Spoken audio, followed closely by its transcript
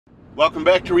Welcome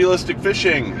back to Realistic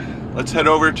Fishing. Let's head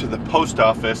over to the post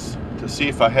office to see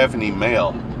if I have any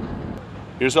mail.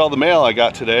 Here's all the mail I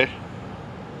got today.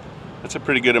 That's a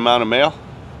pretty good amount of mail.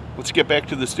 Let's get back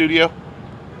to the studio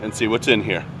and see what's in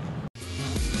here.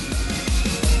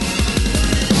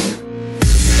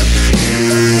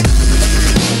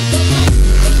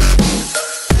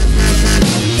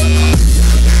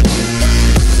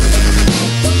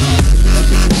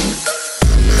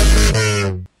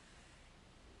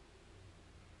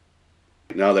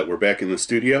 Now that we're back in the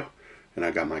studio and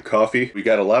I got my coffee, we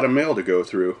got a lot of mail to go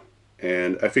through,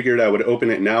 and I figured I would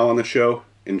open it now on the show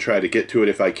and try to get to it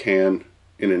if I can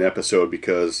in an episode,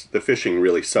 because the fishing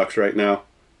really sucks right now.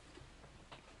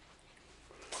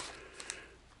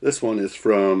 This one is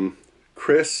from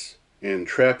Chris in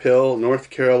Trap Hill, North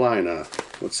Carolina.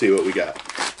 Let's see what we got.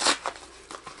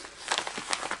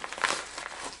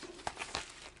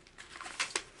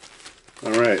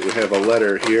 Alright, we have a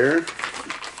letter here.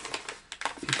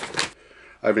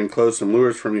 I've enclosed some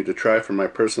lures for you to try from my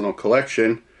personal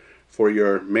collection for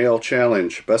your mail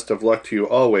challenge. Best of luck to you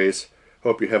always.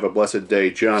 Hope you have a blessed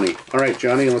day, Johnny. Alright,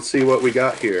 Johnny, let's see what we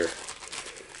got here.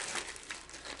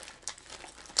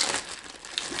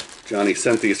 Johnny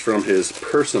sent these from his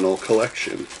personal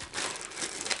collection.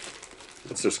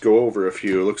 Let's just go over a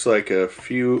few. Looks like a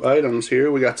few items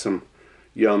here. We got some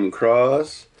Yum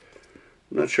Craws.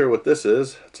 I'm not sure what this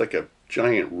is. It's like a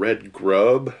giant red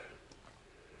grub.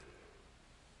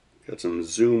 Got some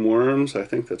zoom worms. I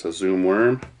think that's a zoom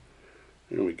worm.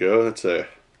 There we go. That's a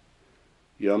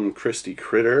Yum Christy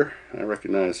critter. I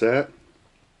recognize that.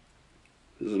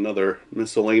 There's another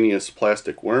miscellaneous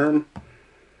plastic worm.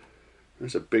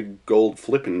 There's a big gold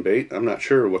flipping bait. I'm not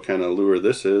sure what kind of lure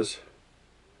this is.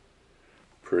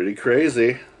 Pretty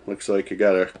crazy. Looks like you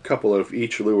got a couple of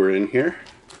each lure in here.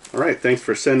 Alright, thanks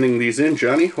for sending these in,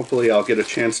 Johnny. Hopefully I'll get a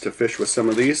chance to fish with some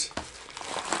of these.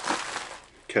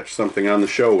 Catch something on the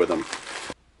show with them.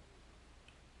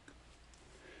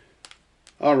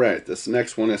 Alright, this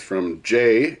next one is from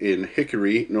Jay in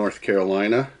Hickory, North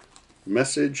Carolina.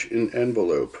 Message in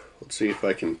envelope. Let's see if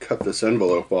I can cut this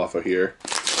envelope off of here.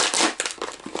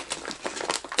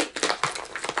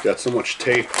 Got so much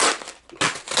tape.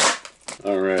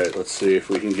 Alright, let's see if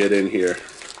we can get in here.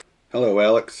 Hello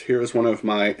Alex, here is one of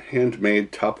my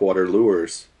handmade topwater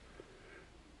lures.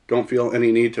 Don't feel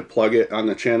any need to plug it on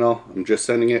the channel. I'm just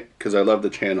sending it because I love the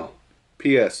channel.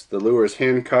 P.S. The lure is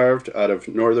hand carved out of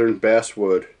northern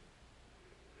basswood.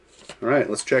 Alright,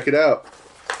 let's check it out.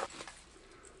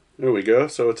 There we go.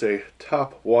 So it's a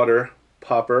top water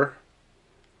popper.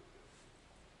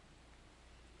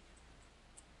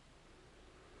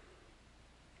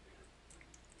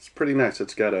 It's pretty nice.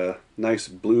 It's got a nice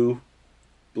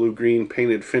blue-green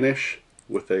painted finish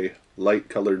with a light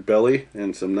colored belly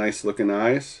and some nice looking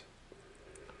eyes.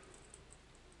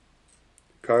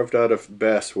 Carved out of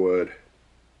basswood.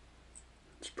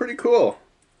 It's pretty cool.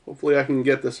 Hopefully I can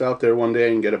get this out there one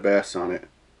day and get a bass on it.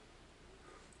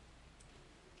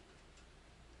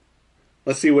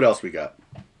 Let's see what else we got.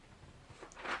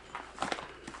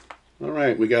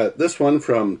 Alright, we got this one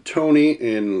from Tony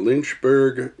in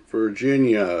Lynchburg,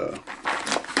 Virginia.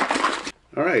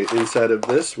 Alright, inside of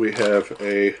this we have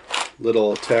a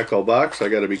little tackle box. I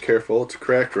gotta be careful, it's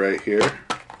cracked right here.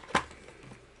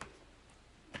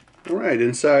 Alright,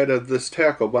 inside of this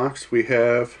tackle box we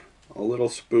have a little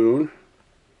spoon.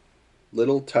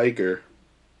 Little Tiger.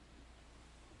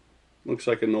 Looks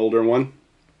like an older one.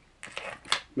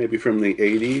 Maybe from the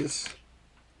 80s.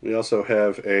 We also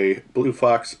have a Blue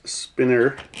Fox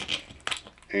spinner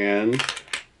and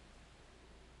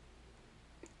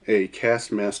a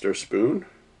Castmaster spoon.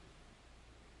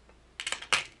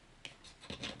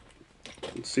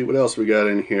 Let's see what else we got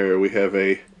in here. We have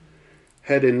a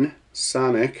Hettel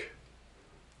Sonic.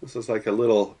 This is like a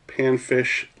little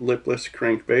panfish lipless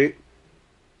crankbait.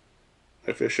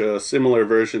 I fish a similar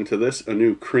version to this, a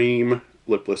new cream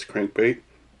lipless crankbait.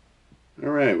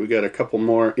 Alright, we got a couple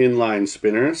more inline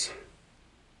spinners.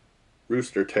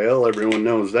 Rooster tail, everyone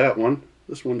knows that one.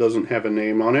 This one doesn't have a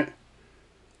name on it.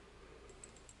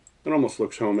 It almost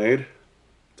looks homemade.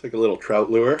 It's like a little trout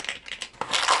lure.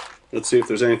 Let's see if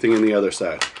there's anything in the other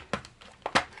side.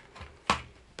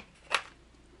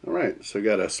 Alright, so we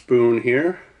got a spoon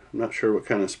here. I'm not sure what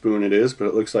kind of spoon it is, but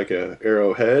it looks like an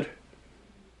arrowhead.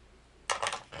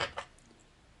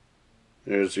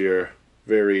 There's your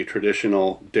very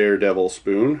traditional Daredevil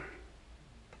spoon.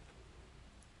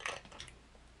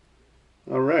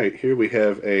 Alright, here we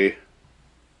have a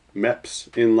Mepps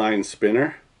inline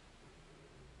spinner.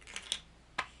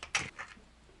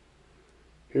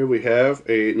 Here we have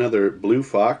another Blue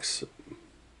Fox,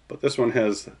 but this one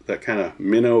has that kind of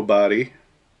minnow body.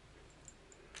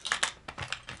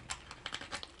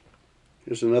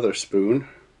 Here's another spoon.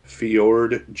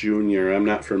 Fjord Jr. I'm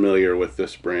not familiar with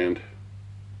this brand.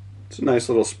 It's a nice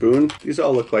little spoon. These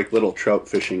all look like little trout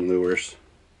fishing lures.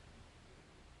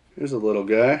 Here's a little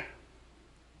guy.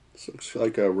 This looks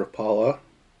like a Rapala.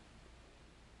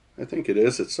 I think it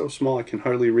is. It's so small I can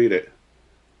hardly read it.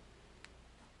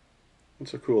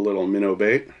 It's a cool little minnow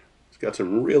bait. It's got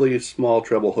some really small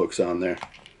treble hooks on there.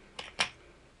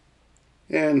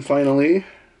 And finally,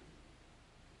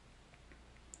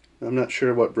 I'm not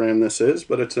sure what brand this is,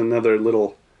 but it's another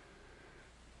little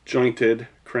jointed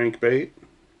crankbait.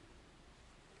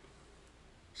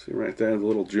 See right there, the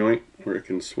little joint where it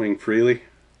can swing freely.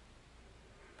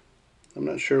 I'm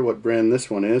not sure what brand this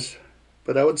one is,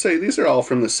 but I would say these are all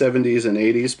from the 70s and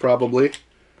 80s probably.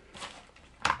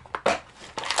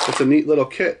 It's a neat little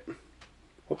kit.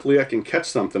 Hopefully I can catch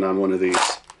something on one of these.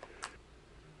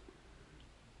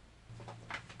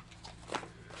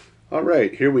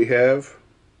 Alright, here we have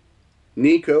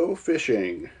Nico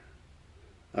Fishing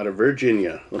out of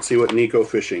Virginia. Let's see what Nico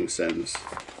Fishing sends.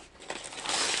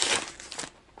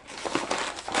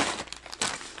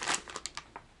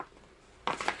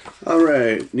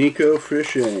 Alright, Nico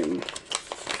Fishing.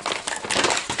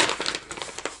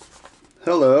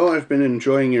 Hello, I've been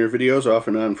enjoying your videos off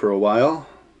and on for a while.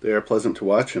 They are pleasant to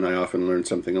watch and I often learn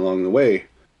something along the way.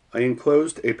 I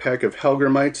enclosed a pack of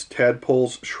hellgrammites,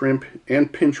 tadpoles, shrimp,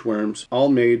 and pinchworms, all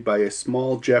made by a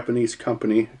small Japanese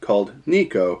company called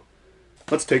Nico.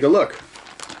 Let's take a look.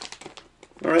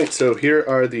 Alright, so here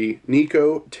are the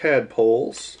Nico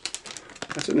tadpoles.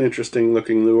 That's an interesting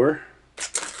looking lure.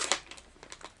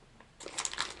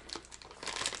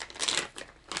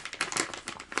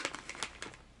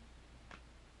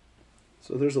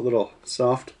 So there's a little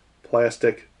soft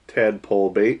plastic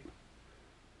tadpole bait.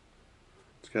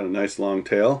 It's got a nice long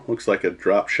tail. Looks like a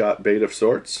drop shot bait of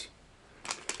sorts.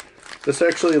 This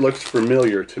actually looks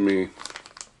familiar to me.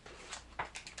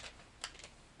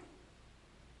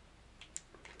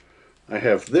 I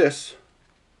have this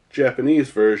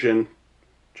Japanese version,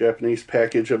 Japanese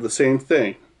package of the same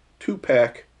thing.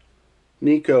 2-pack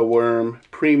Nico worm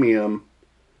premium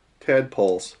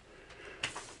tadpoles.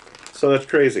 So that's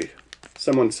crazy.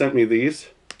 Someone sent me these.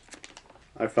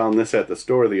 I found this at the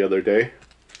store the other day.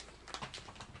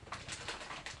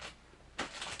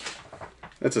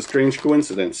 That's a strange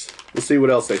coincidence. Let's see what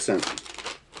else they sent.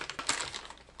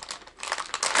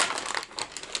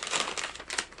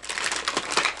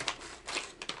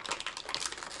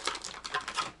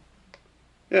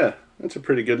 Yeah, that's a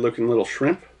pretty good looking little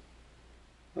shrimp.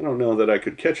 I don't know that I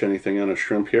could catch anything on a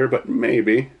shrimp here, but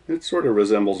maybe. It sort of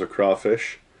resembles a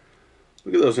crawfish.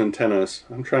 Look at those antennas.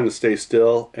 I'm trying to stay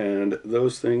still and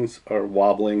those things are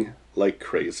wobbling like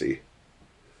crazy.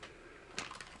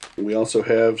 We also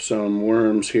have some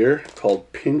worms here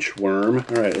called pinch worm.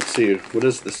 Alright, let's see. What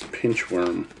is this pinch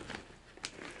worm?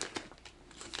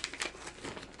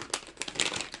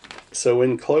 So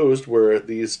enclosed were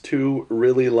these 2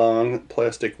 really long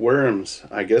plastic worms.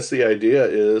 I guess the idea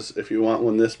is if you want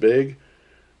one this big,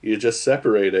 you just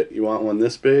separate it. You want one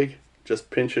this big, just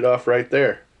pinch it off right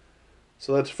there.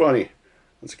 So that's funny.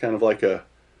 It's kind of like a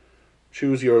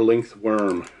choose your length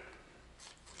worm.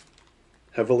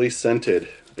 Heavily scented.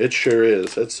 It sure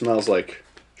is. It smells like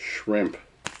shrimp.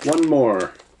 One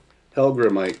more.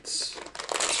 Hellgrammites.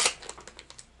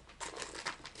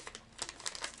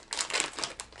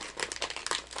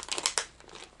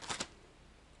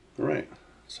 Alright,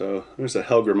 so there's a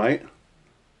hellgrammite.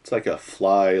 It's like a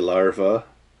fly larva.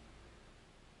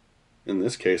 In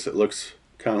this case it looks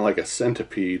kind of like a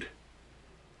centipede.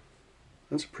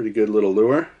 That's a pretty good little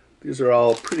lure. These are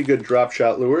all pretty good drop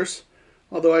shot lures.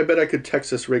 Although I bet I could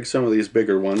Texas rig some of these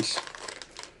bigger ones.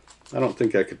 I don't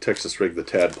think I could Texas rig the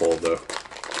tadpole though.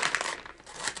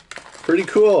 Pretty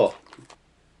cool.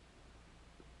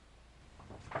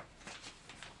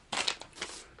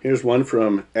 Here's one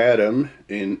from Adam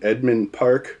in Edmond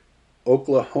Park,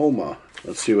 Oklahoma.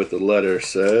 Let's see what the letter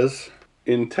says.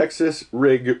 In Texas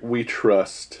rig we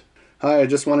trust. Hi, I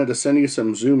just wanted to send you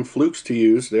some Zoom flukes to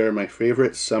use. They are my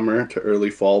favorite summer to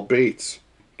early fall baits.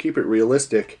 Keep it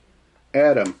realistic.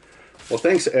 Adam. Well,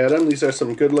 thanks, Adam. These are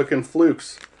some good looking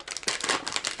flukes.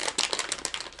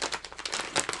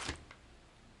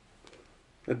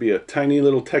 That'd be a tiny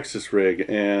little Texas rig,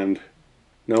 and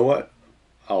you know what?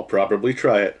 I'll probably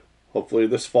try it. Hopefully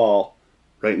this fall.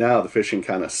 Right now the fishing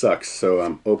kind of sucks, so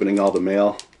I'm opening all the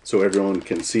mail so everyone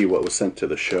can see what was sent to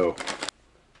the show.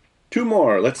 2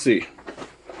 more, let's see.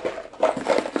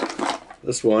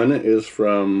 This one is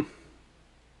from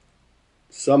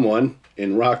someone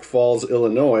in Rock Falls,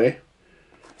 Illinois.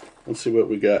 Let's see what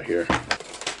we got here.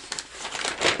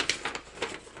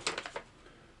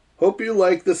 Hope you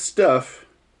like the stuff.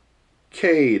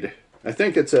 Cade. I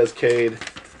think it says Cade.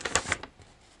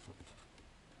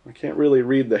 I can't really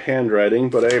read the handwriting,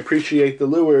 but I appreciate the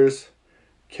lures.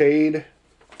 Cade.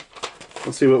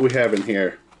 Let's see what we have in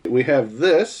here. We have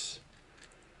this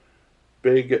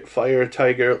big fire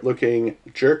tiger looking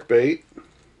jerkbait.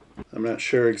 I'm not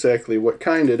sure exactly what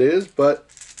kind it is, but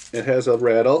it has a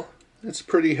rattle. It's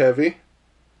pretty heavy.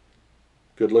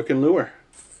 Good looking lure.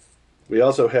 We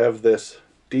also have this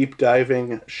deep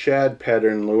diving shad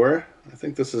pattern lure. I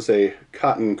think this is a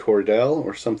cotton cordell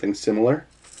or something similar.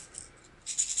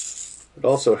 It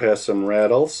also has some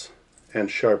rattles and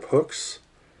sharp hooks.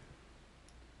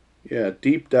 Yeah,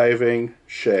 deep diving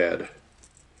shad.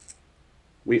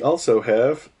 We also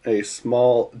have a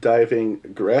small diving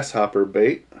grasshopper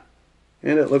bait.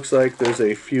 And it looks like there's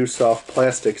a few soft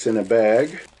plastics in a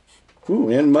bag. Ooh,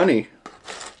 and money.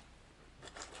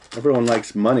 Everyone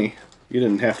likes money. You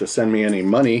didn't have to send me any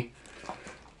money.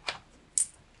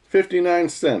 59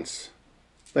 cents.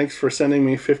 Thanks for sending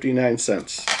me 59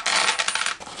 cents.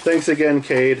 Thanks again,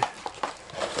 Cade,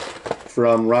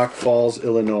 from Rock Falls,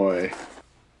 Illinois.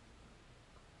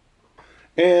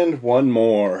 And one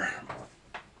more.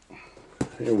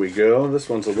 Here we go. This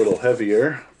one's a little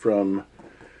heavier, from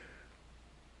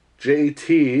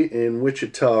JT in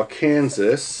Wichita,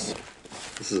 Kansas.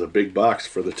 This is a big box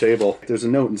for the table. There's a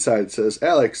note inside that says,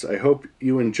 "Alex, I hope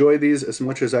you enjoy these as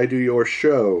much as I do your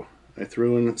show. I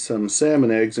threw in some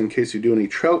salmon eggs in case you do any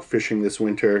trout fishing this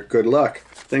winter. Good luck."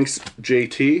 Thanks,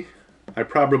 JT. I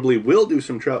probably will do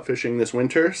some trout fishing this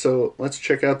winter, so let's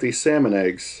check out these salmon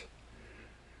eggs.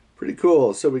 Pretty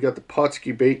cool. So we got the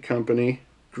Potsky Bait Company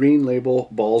Green Label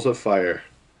Balls of Fire.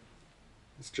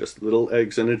 It's just little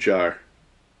eggs in a jar.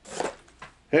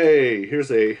 Hey,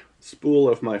 here's a spool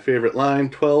of my favorite line,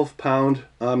 12-pound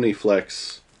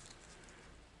Omniflex.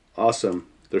 Awesome.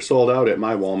 They're sold out at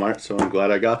my Walmart, so I'm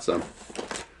glad I got some.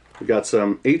 We got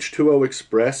some H2O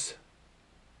Express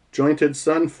jointed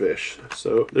sunfish.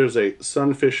 So there's a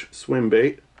sunfish swim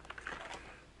bait.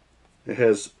 It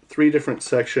has 3 different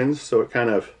sections, so it kind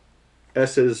of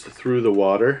S's through the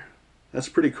water. That's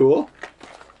pretty cool.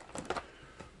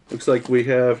 Looks like we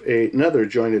have another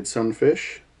jointed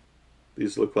sunfish.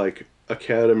 These look like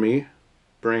Academy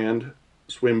brand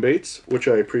swim baits, which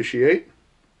I appreciate.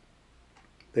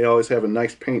 They always have a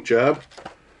nice paint job.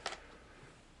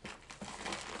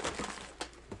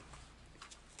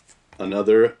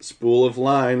 Another spool of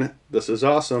line. This is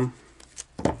awesome.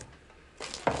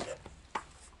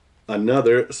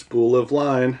 Another spool of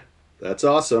line. That's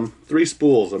awesome. 3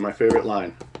 spools of my favorite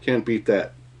line. Can't beat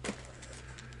that.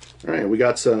 Alright, we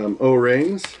got some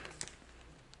O-rings.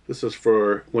 This is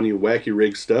for when you wacky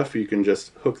rig stuff. You can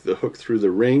just hook the hook through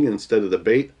the ring instead of the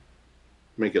bait.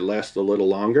 Make it last a little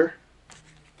longer.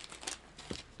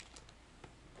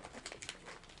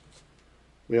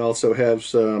 We also have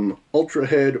some Ultra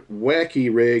Head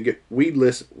Wacky Rig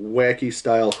weedless wacky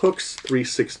style hooks,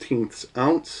 3/16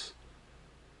 ounce.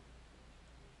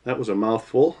 That was a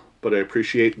mouthful, but I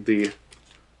appreciate the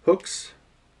hooks.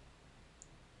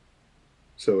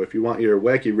 So if you want your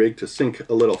wacky rig to sink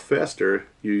a little faster,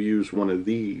 you use one of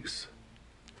these.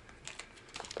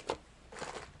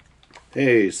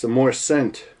 Hey, some more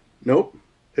scent. Nope,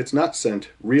 it's not scent.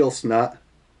 Real snot.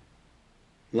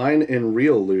 Line and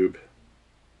Reel Lube.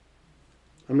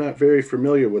 I'm not very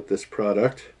familiar with this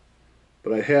product,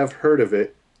 but I have heard of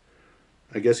it.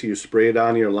 I guess you spray it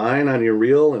on your line, on your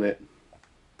reel, and it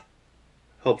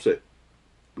helps it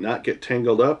not get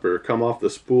tangled up or come off the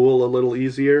spool a little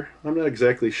easier. I'm not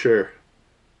exactly sure.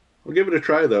 We'll give it a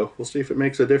try though. We'll see if it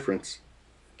makes a difference.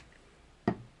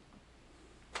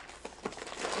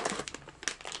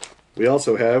 We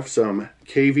also have some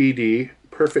KVD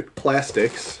Perfect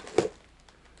Plastics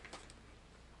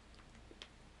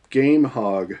Game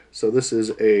Hog. So this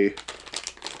is a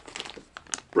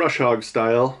brush hog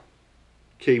style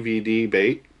KVD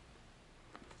bait.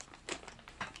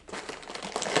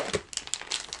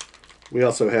 We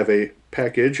also have a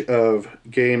package of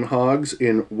Game Hogs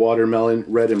in watermelon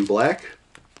red and black.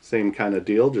 Same kind of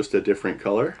deal, just a different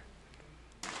color.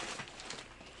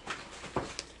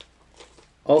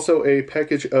 Also a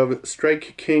package of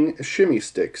Strike King shimmy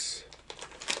sticks.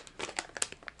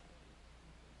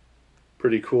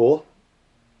 Pretty cool.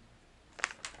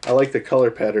 I like the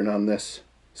color pattern on this.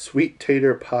 Sweet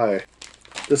Tater Pie.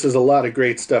 This is a lot of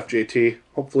great stuff, JT.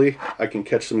 Hopefully I can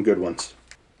catch some good ones.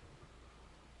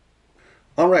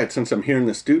 Alright, since I'm here in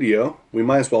the studio, we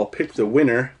might as well pick the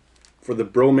winner for the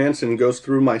Bromanson Goes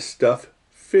Through My Stuff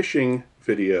fishing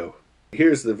video.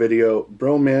 Here's the video.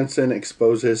 Bromanson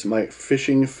exposes my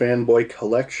fishing fanboy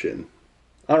collection.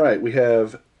 Alright, we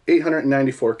have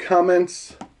 894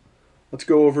 comments. let's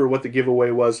go over what the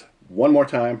giveaway was one more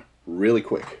time, really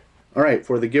quick. All right,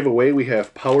 for the giveaway, we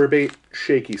have Powerbait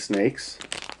Shaky Snakes,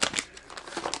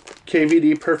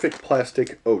 KVD Perfect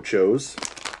Plastic Ochos,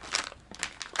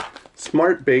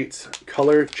 Smart Baits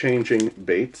Color Changing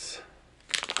Baits,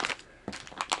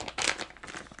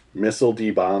 Missile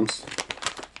D-Bombs,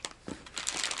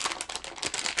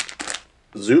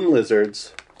 Zoom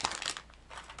Lizards,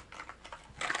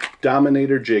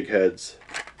 Dominator Jig Heads,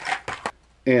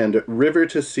 and River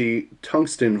to Sea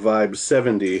Tungsten Vibe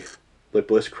 70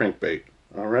 Lipless Crankbait.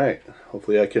 Alright,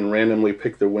 hopefully I can randomly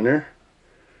pick the winner.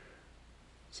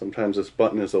 Sometimes this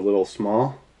button is a little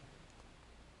small.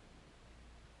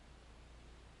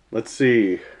 Let's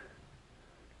see.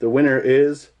 The winner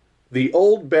is the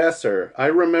Old Basser. I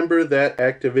remember that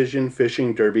Activision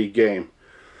Fishing Derby game.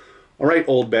 Alright,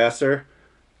 Old Basser,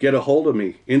 get a hold of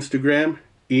me. Instagram,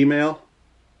 email.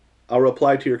 I'll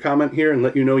reply to your comment here and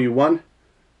let you know you won.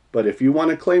 But if you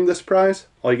want to claim this prize,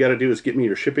 all you got to do is get me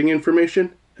your shipping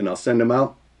information and I'll send them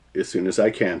out as soon as I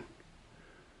can.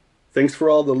 Thanks for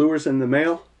all the lures in the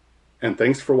mail, and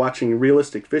thanks for watching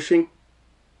Realistic Fishing.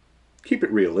 Keep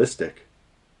it realistic.